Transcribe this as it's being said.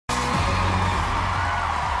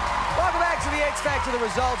to the X Factor, the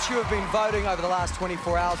results you have been voting over the last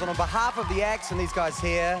 24 hours. And on behalf of the acts and these guys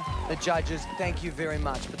here, the judges, thank you very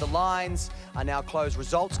much. But the lines are now closed.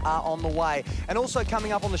 Results are on the way. And also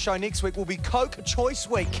coming up on the show next week will be Coke Choice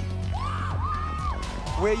Week,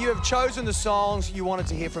 where you have chosen the songs you wanted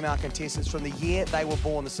to hear from our contestants from the year they were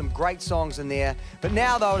born. There's some great songs in there. But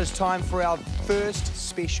now, though, it is time for our first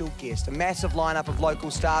special guest, a massive lineup of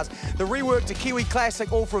local stars, the reworked a Kiwi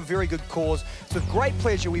classic, all for a very good cause. It's with great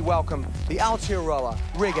pleasure we welcome the Aotearoa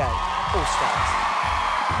Reggae All Stars.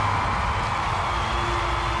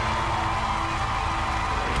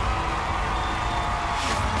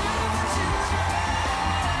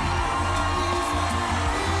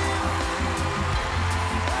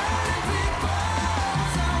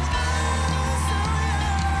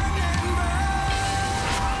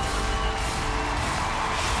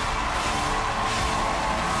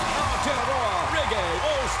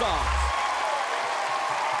 All Stars.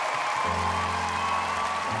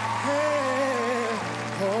 Hey,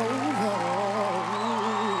 oh,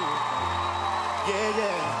 yeah,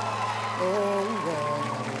 yeah, oh.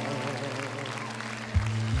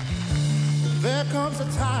 There comes a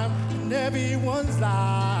time in everyone's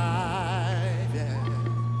life,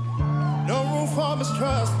 yeah. No room for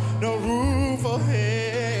mistrust, no room for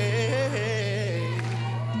hate.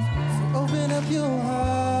 So open up your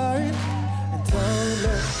heart. Don't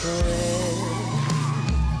look away.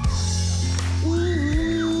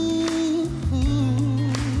 Ooh,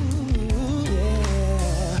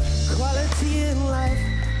 yeah. Quality in life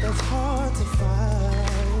that's hard to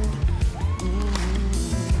find.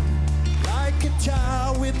 Like a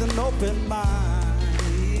child with an open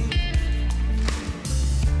mind.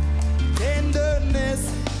 Tenderness,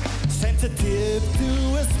 sensitive to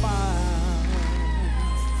a smile.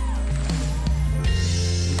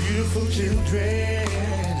 Beautiful children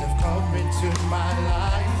have come into my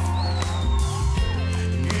life.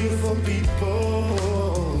 Beautiful people,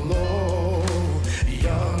 oh,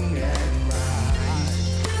 young and bright.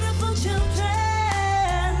 Beautiful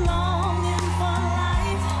children longing for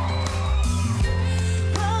life.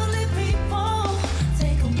 Worldly people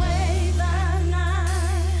take away the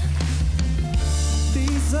night.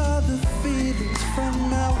 These are the feelings from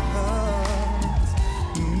our hearts.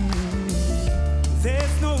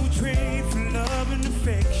 There's no trade for love and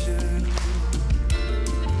affection.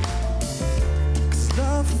 'Cause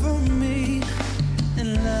love for me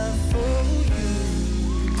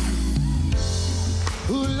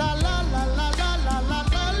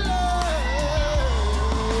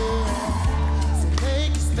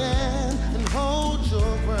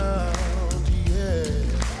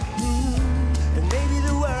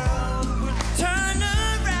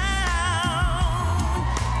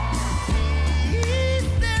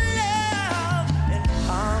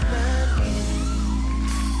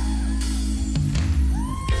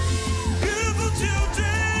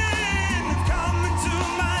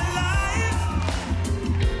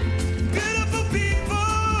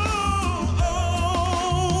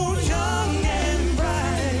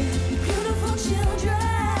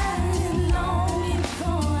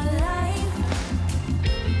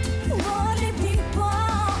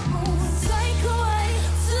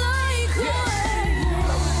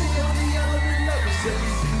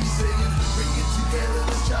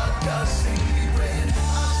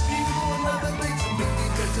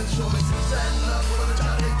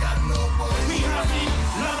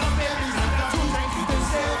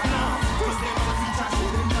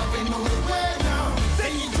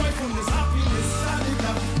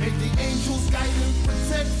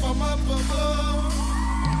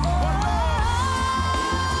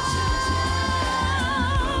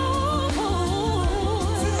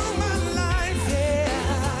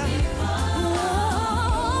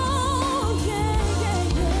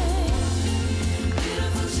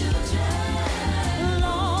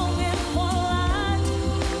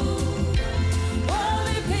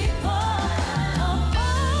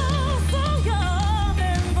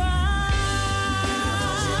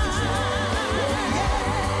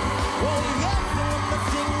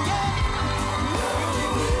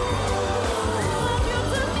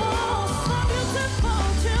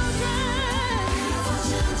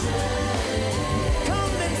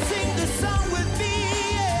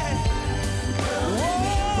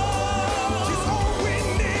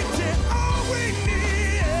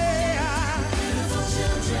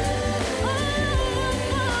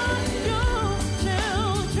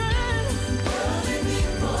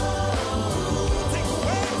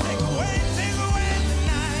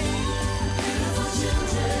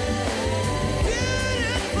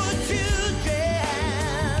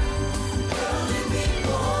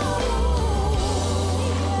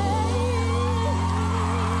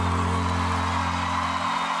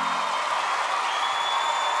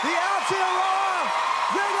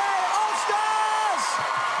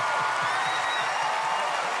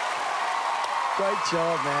Great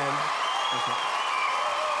job, man.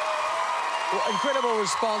 Well, incredible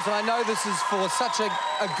response, and I know this is for such a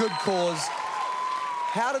good cause.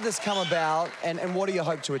 How did this come about, and what do you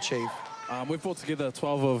hope to achieve? We've brought together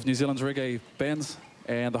 12 of New Zealand's reggae bands,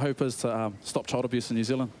 and the hope is to stop child abuse in New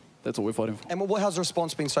Zealand. That's what we're fighting for. And how's the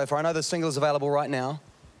response been so far? I know the single is available right now.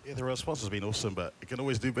 Yeah, the response has been awesome, but you can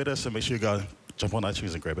always do better, so make sure you go jump on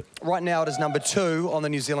iTunes and grab it. Right now it is #2 on the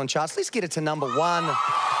New Zealand charts. Let's get it to #1.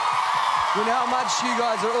 We know how much you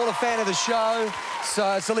guys are all a fan of the show,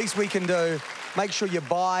 so it's the least we can do. Make sure you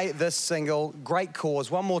buy this single. Great cause.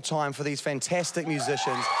 One more time for these fantastic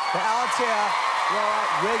musicians. The Aotearoa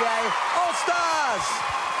Reggae All Stars.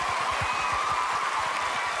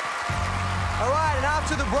 All right, and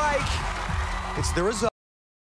after the break, it's the result.